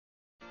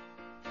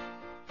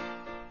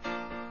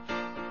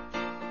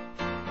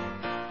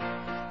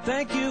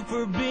Thank you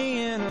for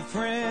being a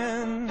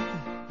friend.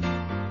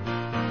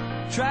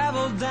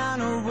 Travel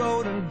down a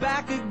road and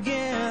back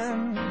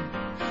again.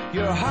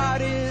 Your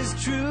heart is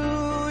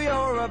true,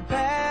 you're a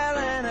pal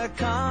and a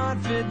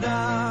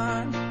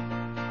confidant.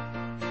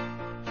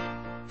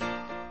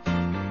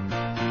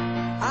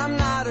 I'm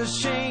not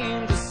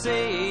ashamed to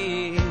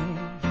say,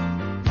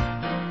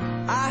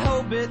 I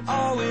hope it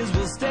always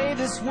will stay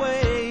this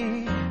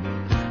way.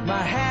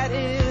 My hat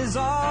is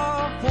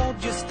off,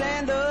 won't you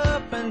stand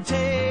up and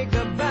take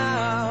a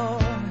bow?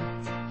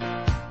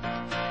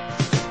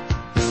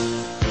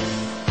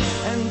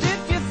 And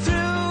if you threw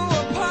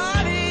a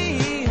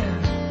party,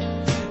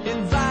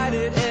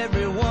 invited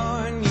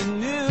everyone you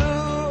knew,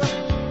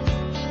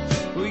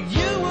 well,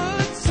 you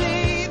would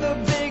see the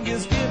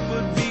biggest gift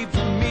would be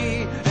from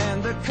me,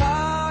 and the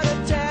card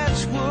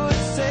attached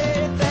would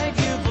say, thank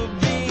you for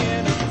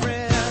being a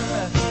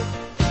friend.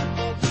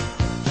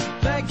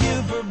 Thank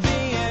you for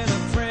being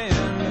a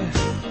friend.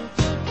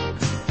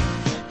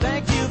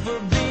 Thank you for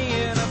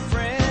being a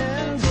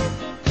friend.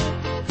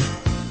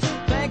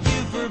 Thank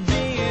you for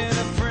being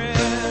a friend.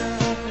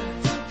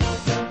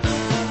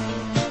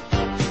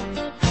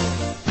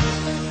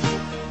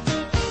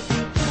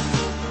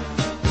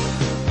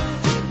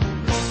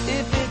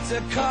 If it's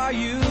a car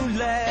you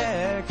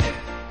lack,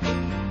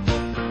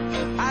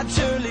 I'd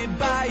surely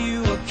buy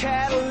you a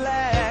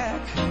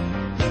Cadillac.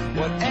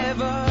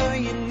 Whatever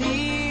you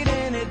need,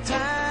 any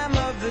time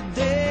of the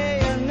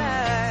day or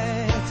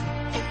night.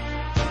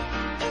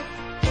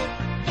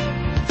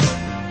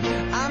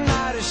 I'm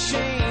not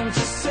ashamed to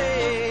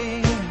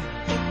say,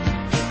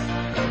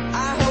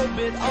 I hope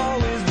it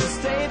always will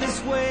stay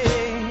this way.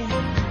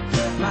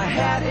 My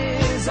hat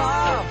is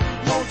off,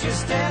 won't you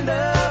stand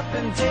up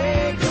and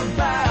take a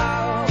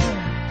bow?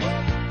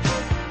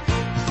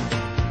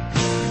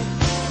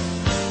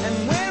 And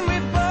when we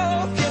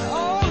both get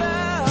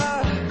older,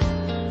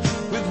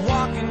 with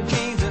walking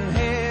canes and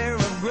hair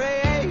of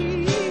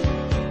gray,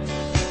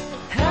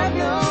 have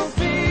no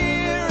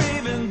fear,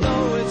 even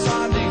though it's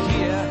hard to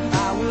hear,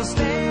 I will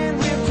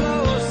stand real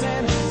close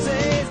and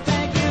say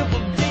thank you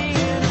for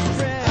being a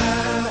friend.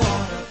 I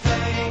wanna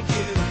thank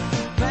you.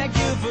 Thank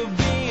you for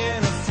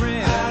being a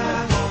friend. I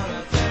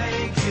wanna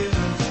thank you.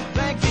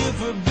 Thank you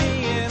for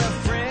being a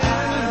friend.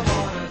 I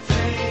wanna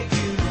thank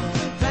you.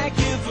 Thank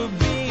you for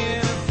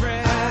being a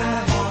friend.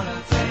 I wanna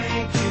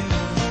thank you.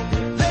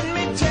 Let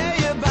me tell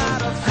you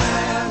about a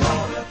friend. I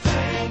wanna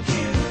thank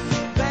you.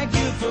 Thank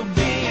you for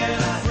being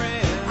a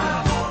friend. I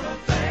wanna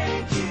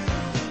thank you.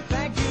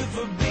 Thank you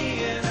for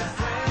being a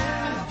friend.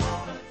 I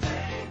wanna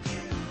thank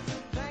you.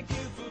 Thank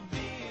you for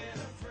being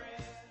a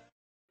friend.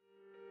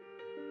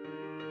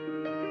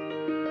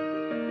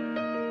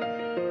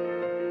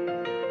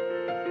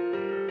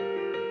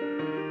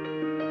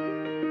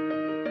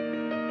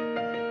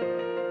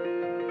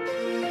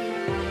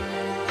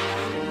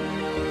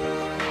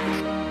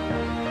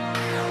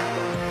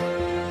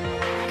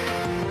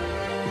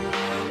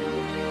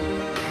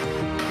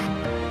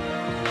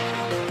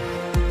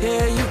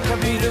 Yeah, you can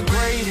be the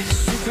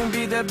greatest, you can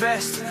be the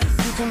best,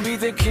 you can be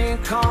the King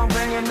Kong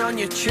banging on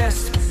your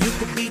chest. You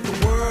could beat the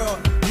world,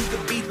 you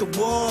could beat the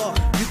war.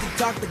 You could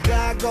talk to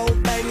God, go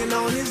banging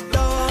on his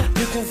door.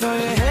 You can throw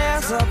your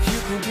hands up, you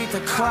can beat the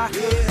clock.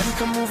 Yeah. You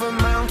can move a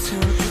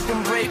mountain, you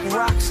can break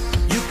rocks.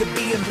 You could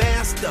be a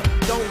master,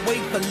 don't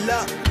wait for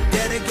luck.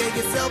 Dedicate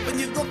yourself and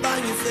you go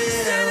find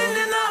yourself. Standing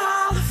in the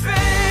Hall of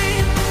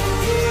Fame,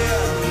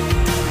 Yeah,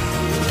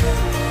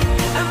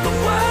 and the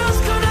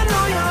world's gonna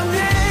know your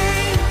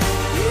name,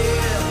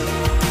 yeah,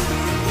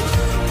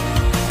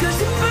 'cause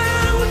you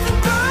burn with the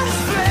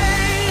brightest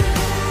flame,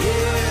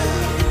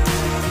 yeah,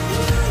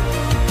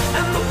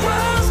 and the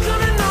world's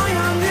gonna know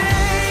your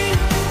name,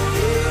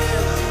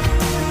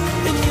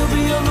 yeah. and you'll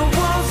be on the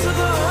walls of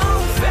the Hall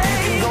of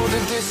Fame. You can go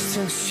the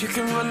distance, you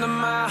can run the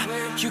mile,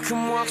 you can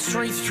walk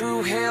straight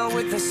through hell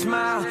with a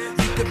smile.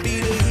 You could be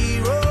the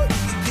hero,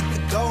 you could get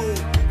the gold.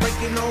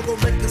 Breaking all the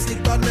records they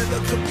thought never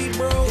could be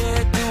broke.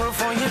 Yeah, do it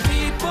for your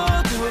people,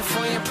 do it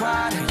for your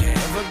pride. Are you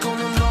ever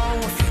gonna know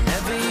if you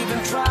never even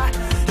try?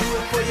 Do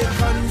it for your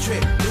country,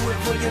 do it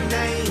for your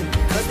name.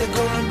 'Cause there's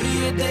gonna be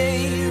a day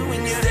when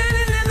you're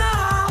Standing in the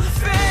Hall of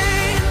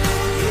Fame,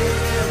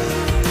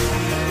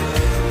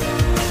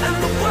 and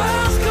the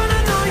world's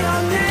gonna know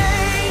your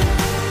name,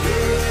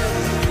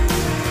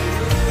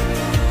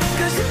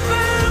 'cause you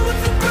burn with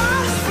the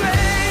brightest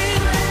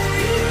flame,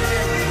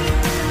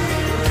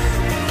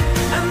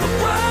 and the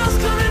world's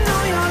gonna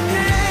know your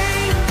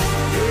name,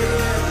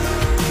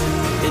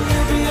 and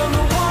you'll be on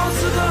the walls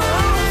of the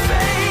Hall of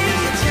Fame. Be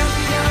a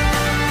champion,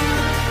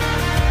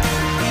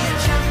 be a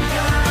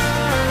champion,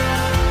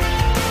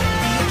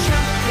 be a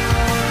champion,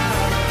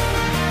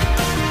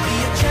 be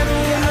a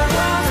champion.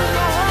 Walls of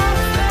the Hall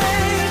of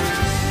Fame.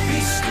 Be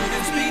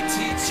students, be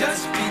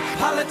teachers, be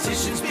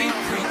politicians, be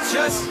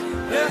preachers.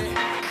 Yeah.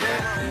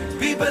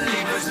 Be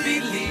believers, be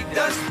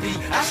leaders, be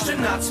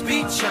astronauts, be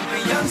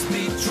champions,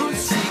 be truth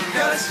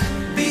seekers.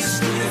 Be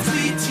students,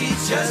 be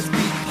teachers,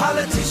 be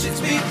politicians,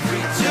 be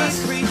preachers.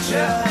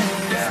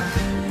 Yeah.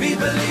 Be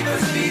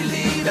believers, be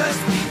leaders,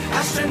 be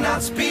astronauts. turn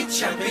out to be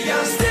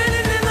champions.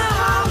 Standing in the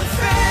Hall of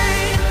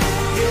Fame,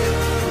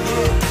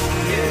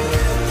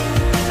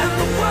 and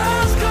the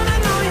world's gonna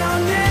know your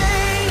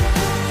name.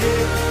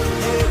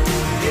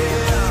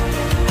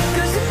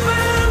 'Cause you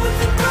burn with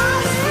the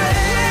brightest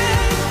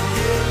flame,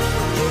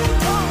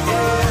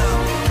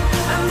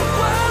 and the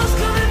world's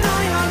gonna know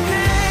your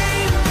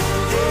name.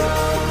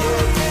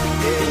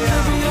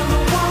 Every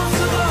other walls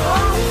of the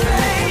Hall of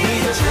Fame.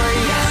 You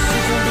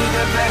can be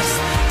the best.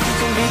 You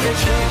can be the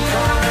dream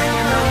come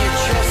hanging on your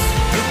chest.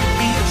 You can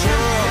be the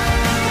hero.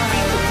 You can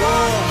be the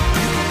world.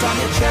 You can talk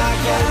a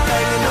giant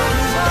banging on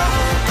the wall.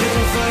 You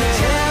can throw your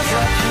hands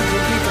up. You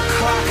can beat the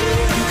clock.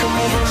 You can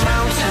move a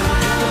mountain.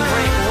 You can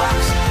break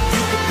rocks.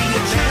 You can be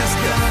a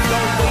master.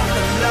 Don't wait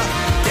for luck.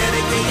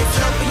 Dedicate your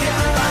champion.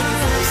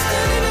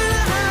 Standing in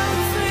the Hall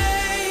of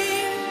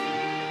Fame.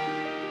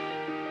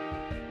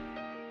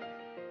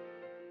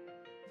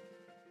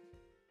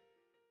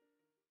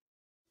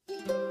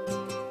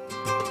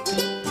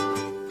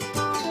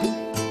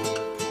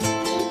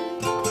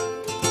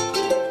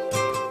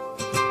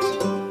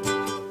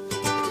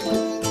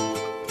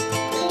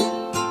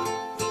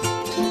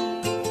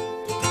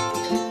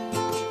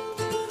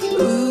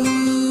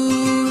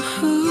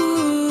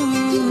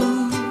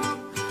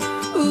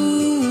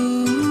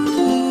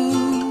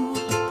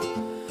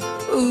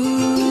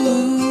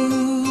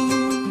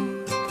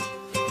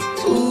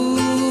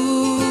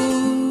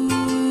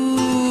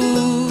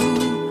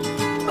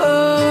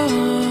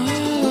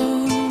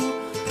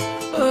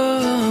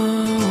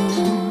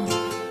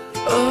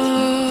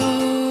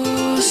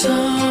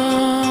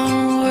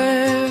 Somewhere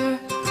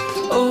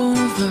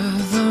over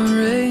the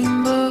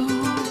rainbow,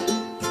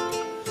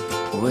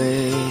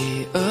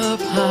 way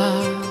up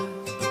high,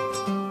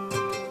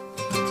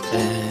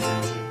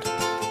 and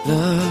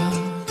the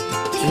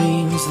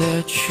dreams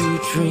that you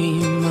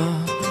dream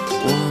of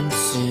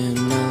once in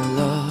a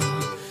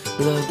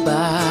lullaby.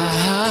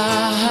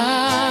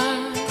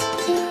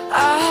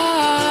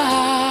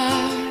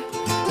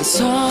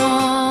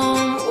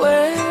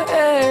 Somewhere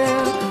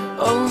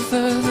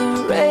over the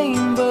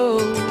rainbow,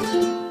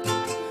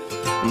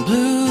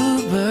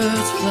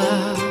 bluebirds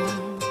fly,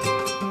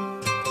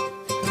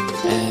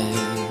 and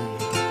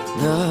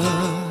the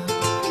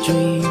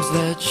dreams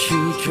that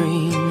you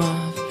dream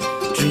of,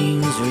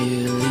 dreams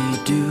really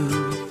do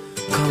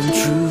come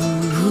true.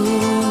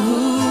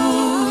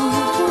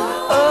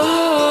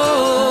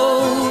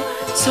 Oh,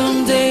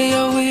 someday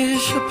I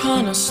wish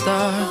upon a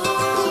star,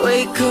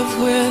 wake up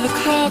where the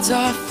clouds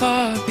are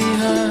far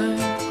behind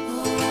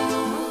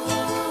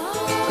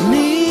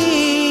me,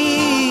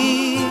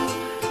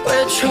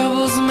 where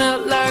troubles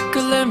melt like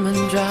a lemon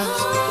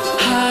drops,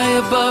 high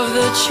above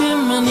the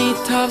chimney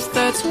tops.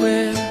 That's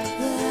where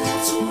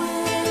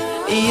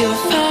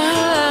you'll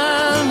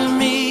find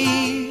me,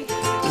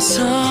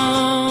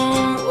 somewhere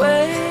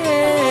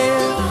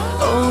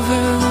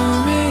over the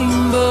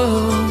rainbow,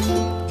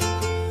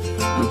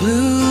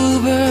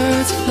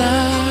 bluebirds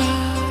fly,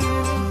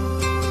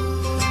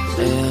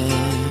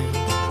 and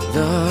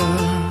the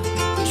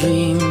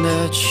dream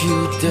that you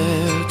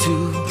dare to,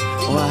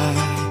 why,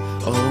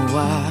 oh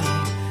why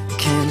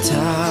can't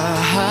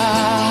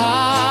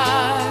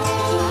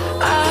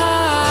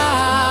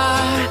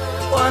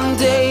one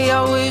day I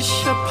wish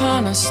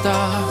upon a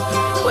star,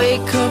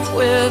 wake up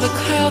where the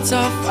clouds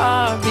are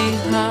far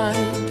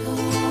behind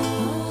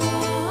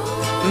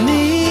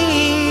me,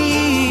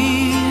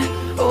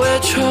 where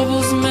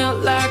troubles melt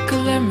like a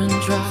lemon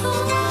drop,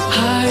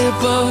 high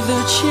above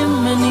the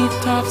chimney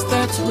tops.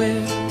 That's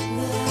where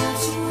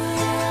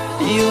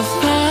you'll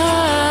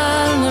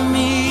find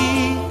me,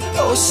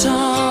 oh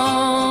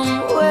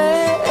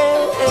somewhere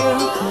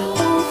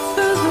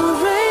over the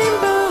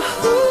rainbow,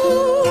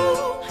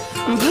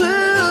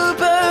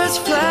 bluebirds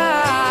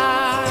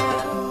fly,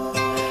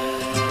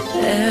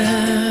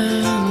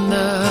 and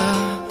the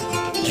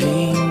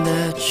dream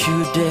that you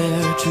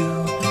dare to,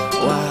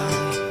 why,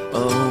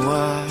 oh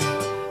why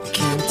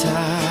can't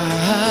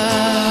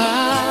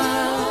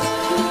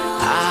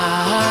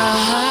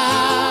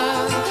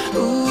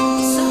ooh,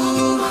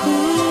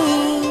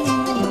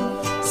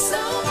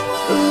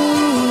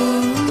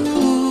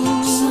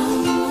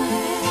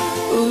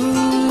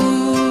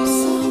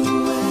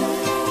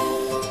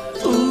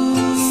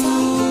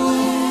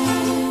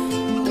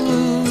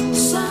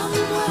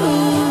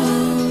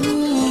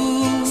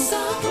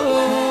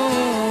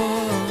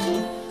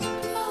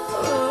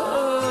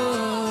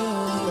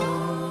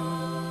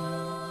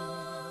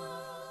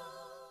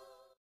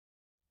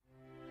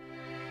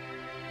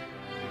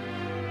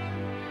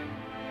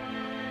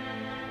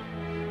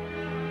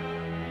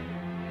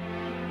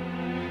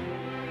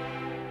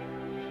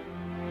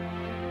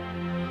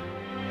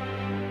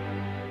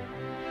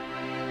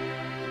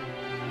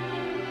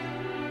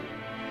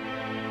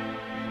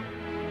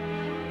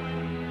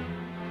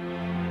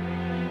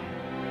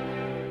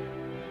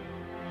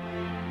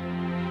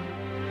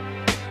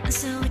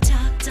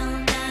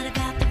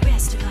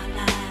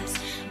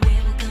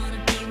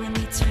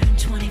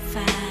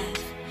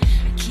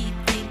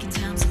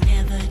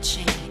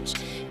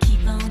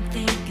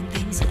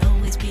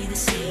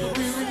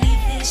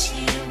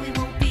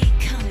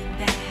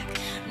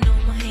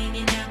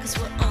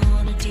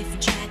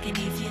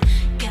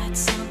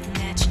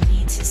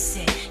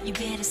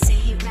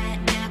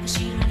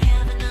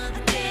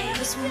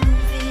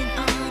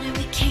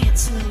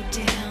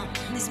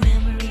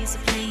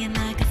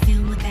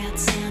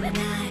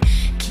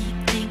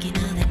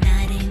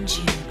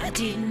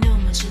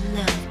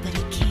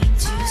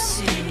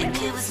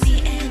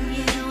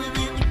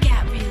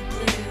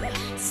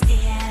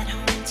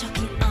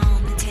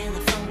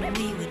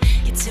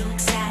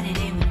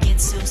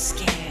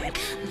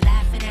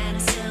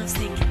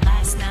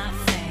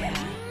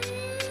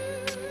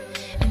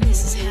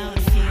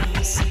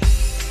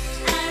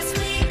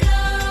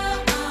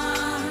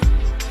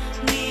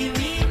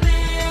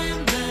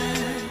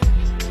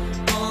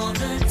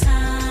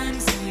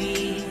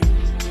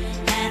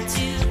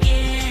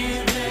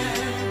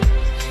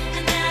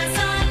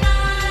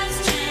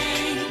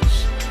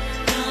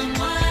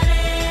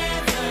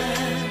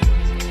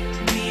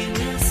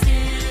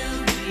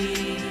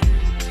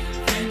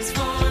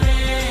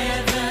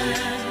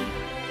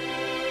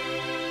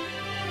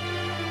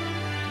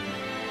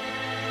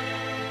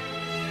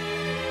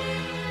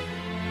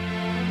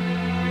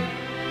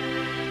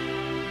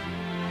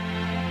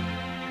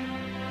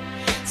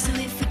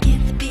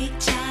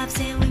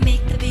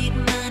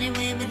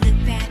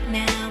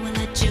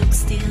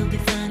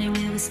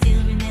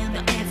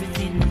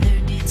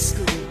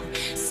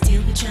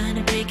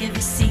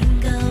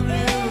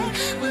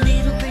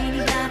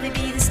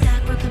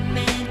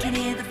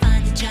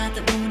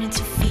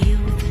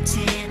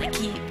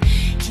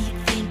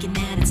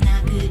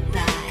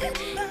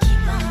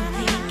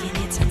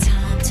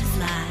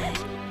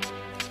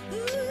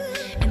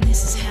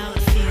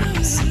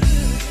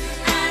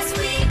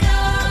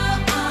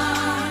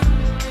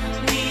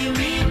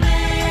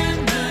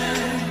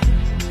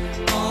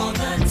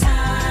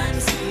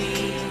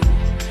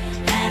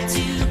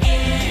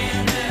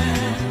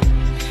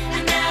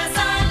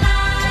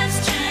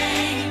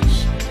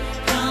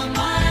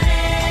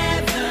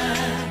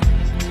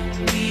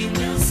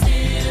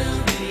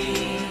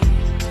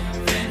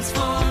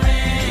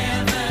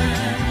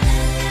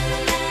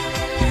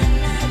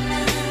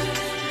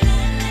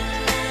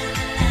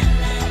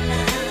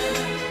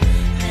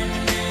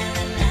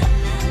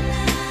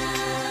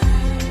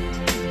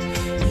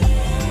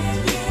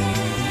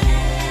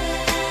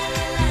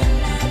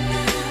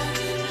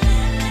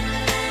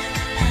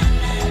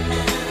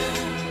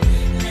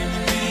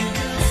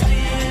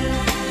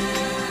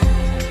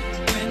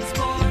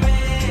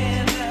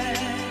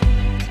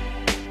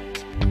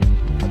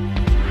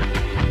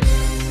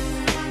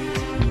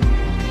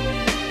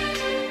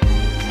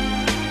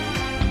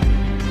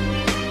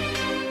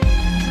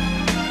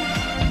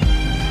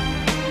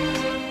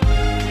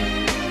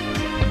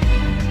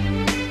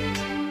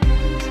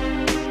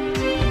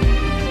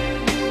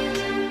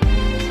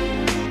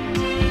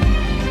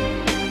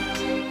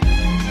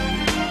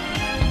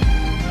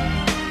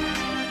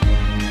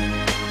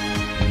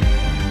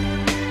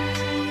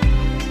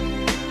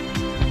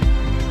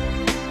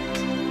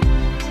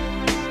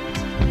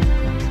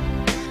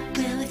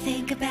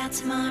 about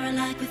tomorrow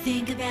like we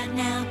think about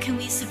now. Can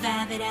we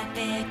survive it out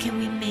there? Can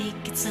we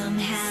make it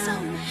somehow?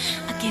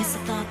 I guess I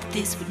thought that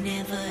this would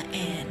never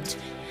end,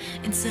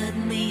 and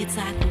suddenly it's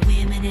like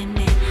we're women and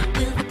men.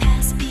 Will the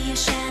past be a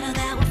shadow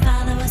that will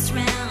follow us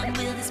round?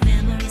 Will these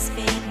memories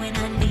fade when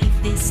I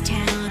leave this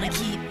town? I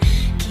keep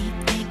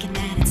thinking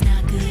that it's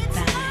not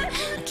goodbye.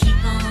 I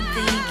keep on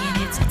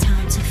thinking it's our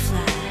time to fly.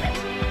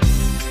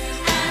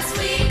 As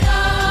we go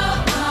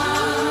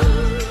on,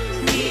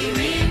 we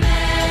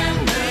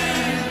remember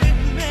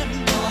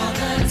all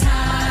the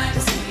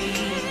times we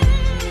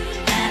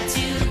had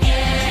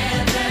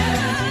together.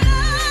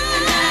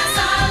 And as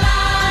our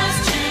lives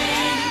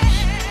change,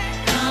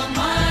 come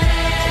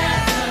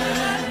whatever,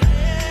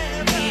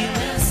 we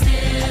will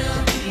still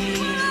be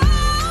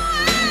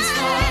friends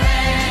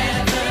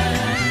forever.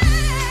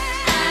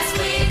 As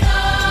we go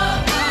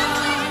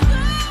on,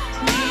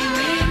 we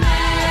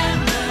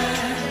remember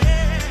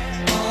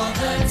all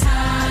the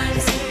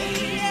times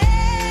we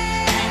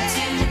had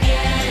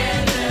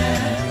together.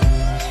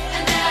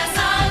 And as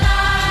our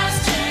lives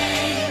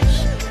change,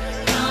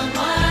 come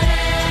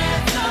whatever,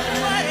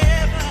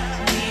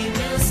 we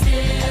will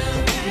still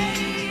be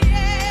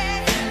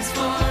friends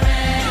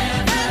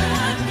forever.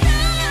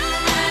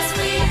 As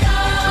we go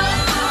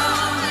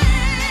on,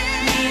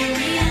 we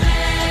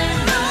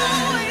remember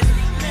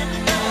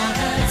all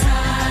the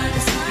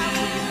times we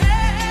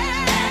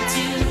had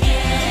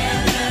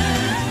together.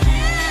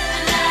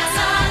 And as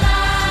our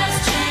lives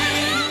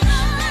change,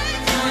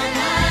 come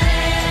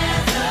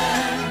whatever,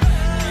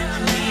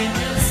 we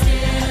will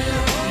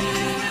still be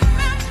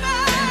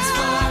friends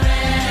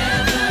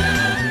forever.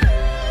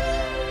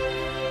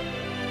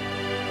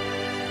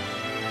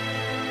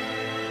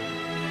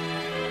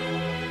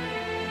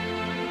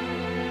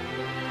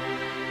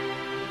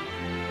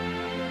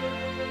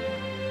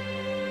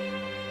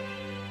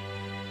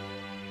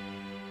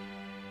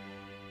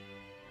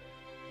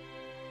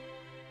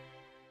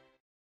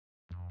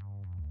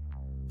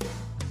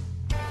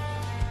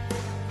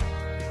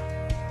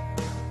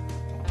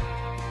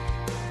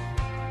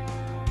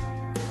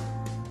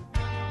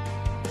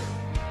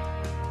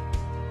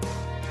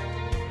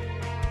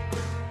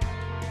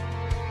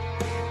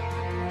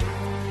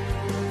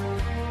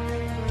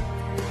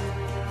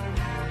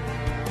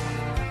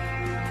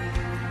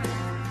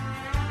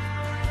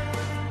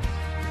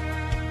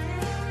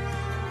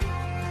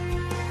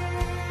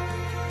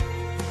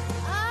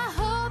 I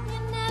hope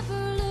you never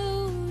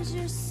lose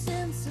your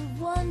sense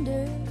of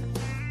wonder.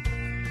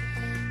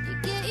 You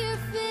get your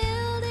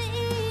fill to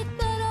eat,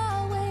 but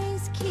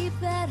always keep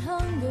that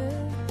hunger.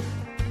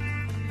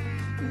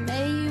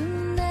 May you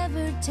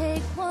never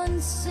take one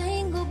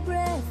single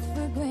breath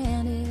for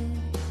granted.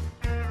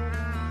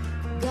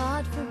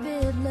 God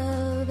forbid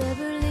love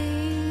ever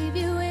leave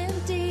you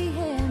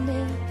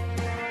empty-handed.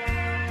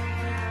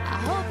 I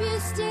hope you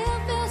still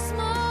feel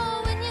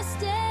small when you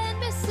stand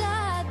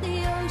beside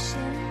the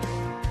ocean.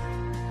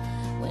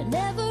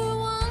 Whenever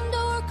one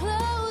door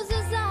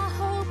closes, I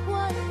hope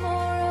one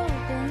more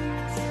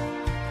opens.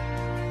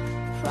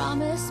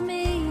 Promise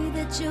me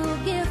that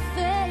you'll give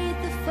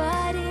faith a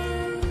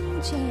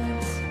fighting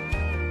chance.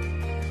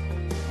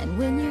 And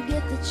when you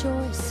get the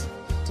choice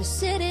to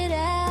sit it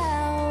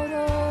out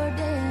or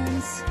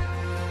dance,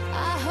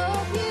 I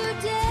hope you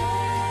dance.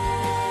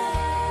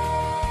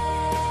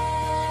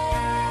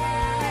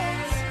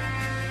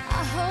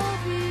 I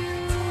hope you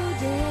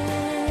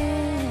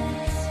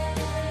dance.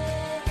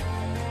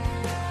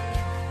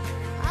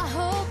 I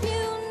hope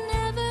you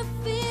never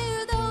fear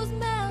those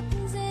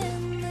mountains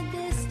in the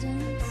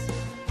distance.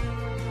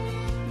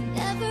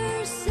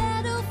 Never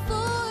settle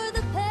for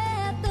the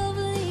path of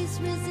least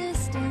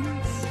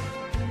resistance.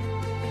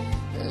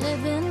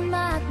 Living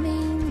might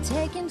mean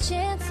taking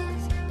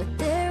chances, but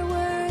they're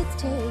worth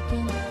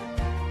taking.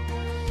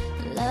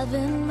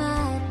 Loving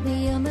might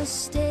be a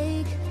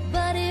mistake,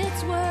 but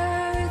it's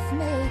worth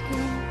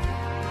making.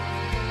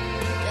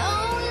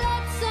 Don't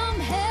let some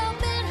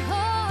helping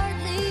heart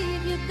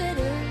leave you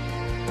bitter.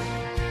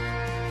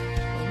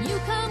 When you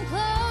come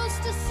close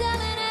to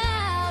selling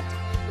out,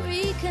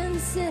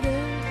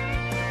 reconsider.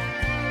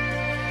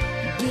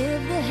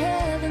 Give the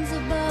heavens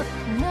above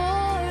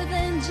more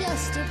than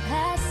just a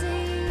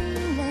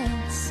passing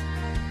glance.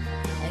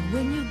 And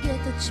when you get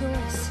the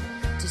choice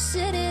to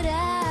sit it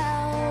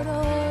out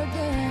or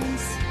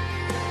dance,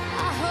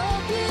 I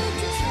hope you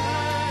dance.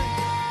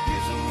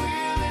 Is a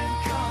real and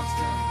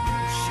constant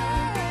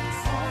motion.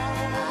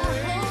 I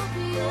hope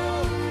you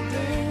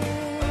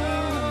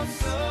dance.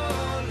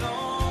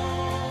 Alone.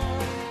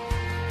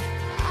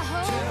 I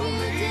hope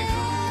you dance.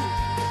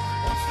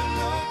 Wants to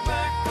look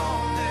back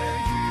on their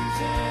years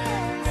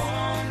and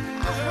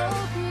I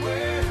hope you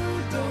where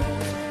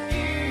those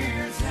dance.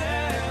 years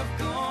have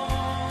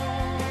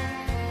gone.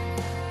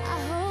 I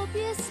hope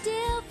you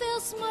still feel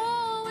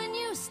small when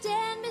you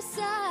stand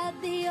beside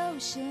the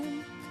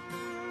ocean.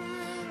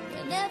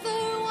 Whenever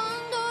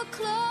one door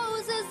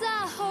closes,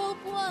 I hope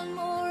one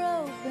more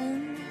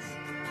opens.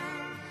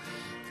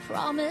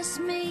 Promise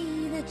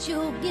me that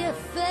you'll give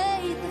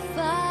faith a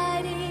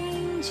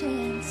fighting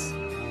chance.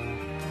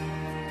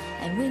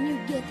 And when you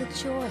get the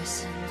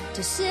choice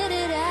to sit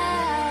it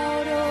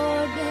out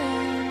or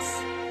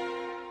dance,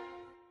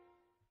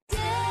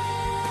 dance.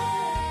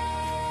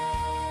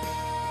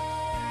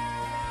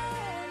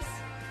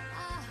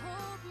 I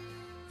hope you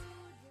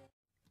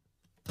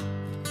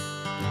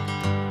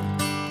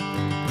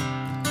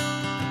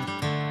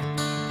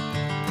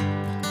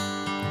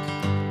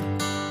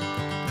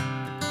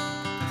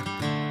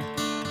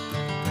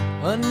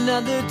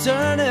Another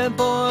turning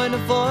point, a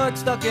fork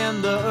stuck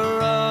in the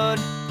road.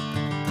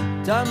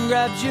 Time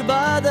grabs you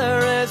by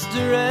the wrist,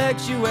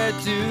 directs you where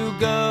to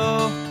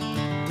go.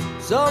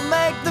 So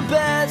make the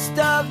best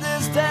of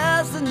this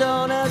test and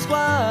don't ask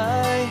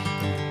why.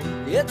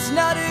 It's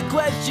not a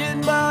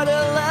question but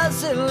a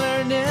lesson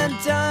learned in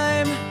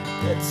time.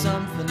 It's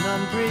something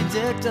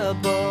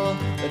unpredictable,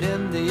 but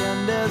in the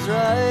end is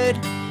right.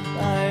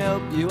 I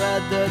hope you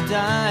had the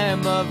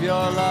time of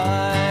your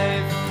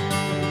life.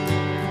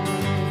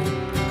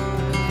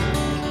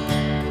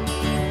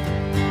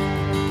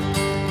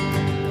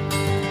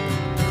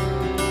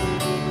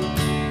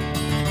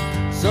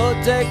 So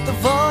take the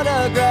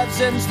photographs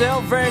and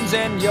still frames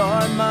in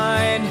your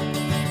mind,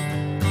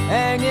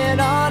 hanging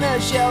on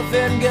a shelf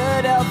in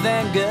good health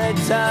and good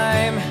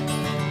time.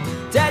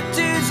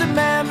 Tattoos of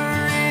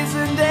memories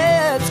and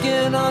dead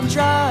skin on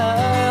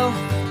trial.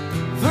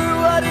 For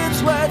what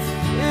it's worth,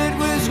 it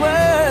was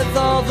worth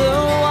all the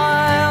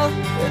while.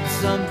 It's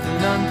something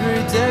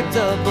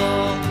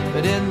unpredictable,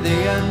 but in the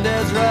end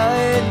is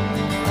right.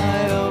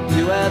 I hope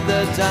you had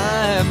the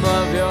time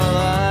of your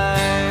life.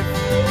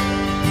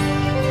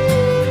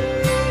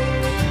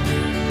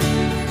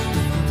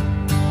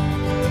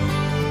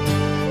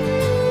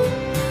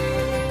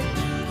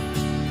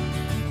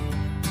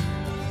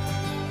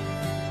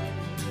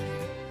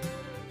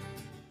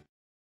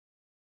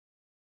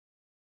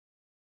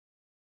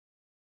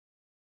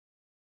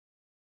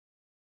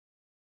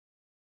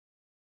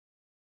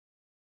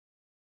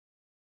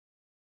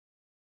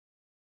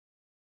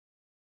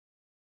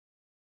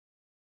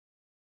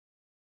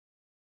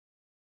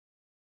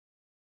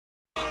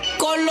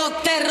 Con los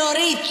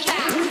terroristas.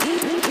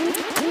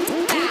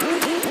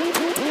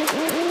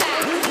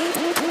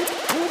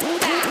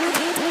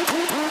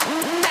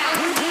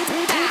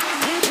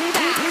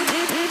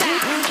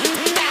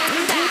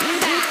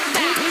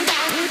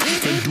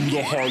 And do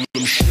the Harlem.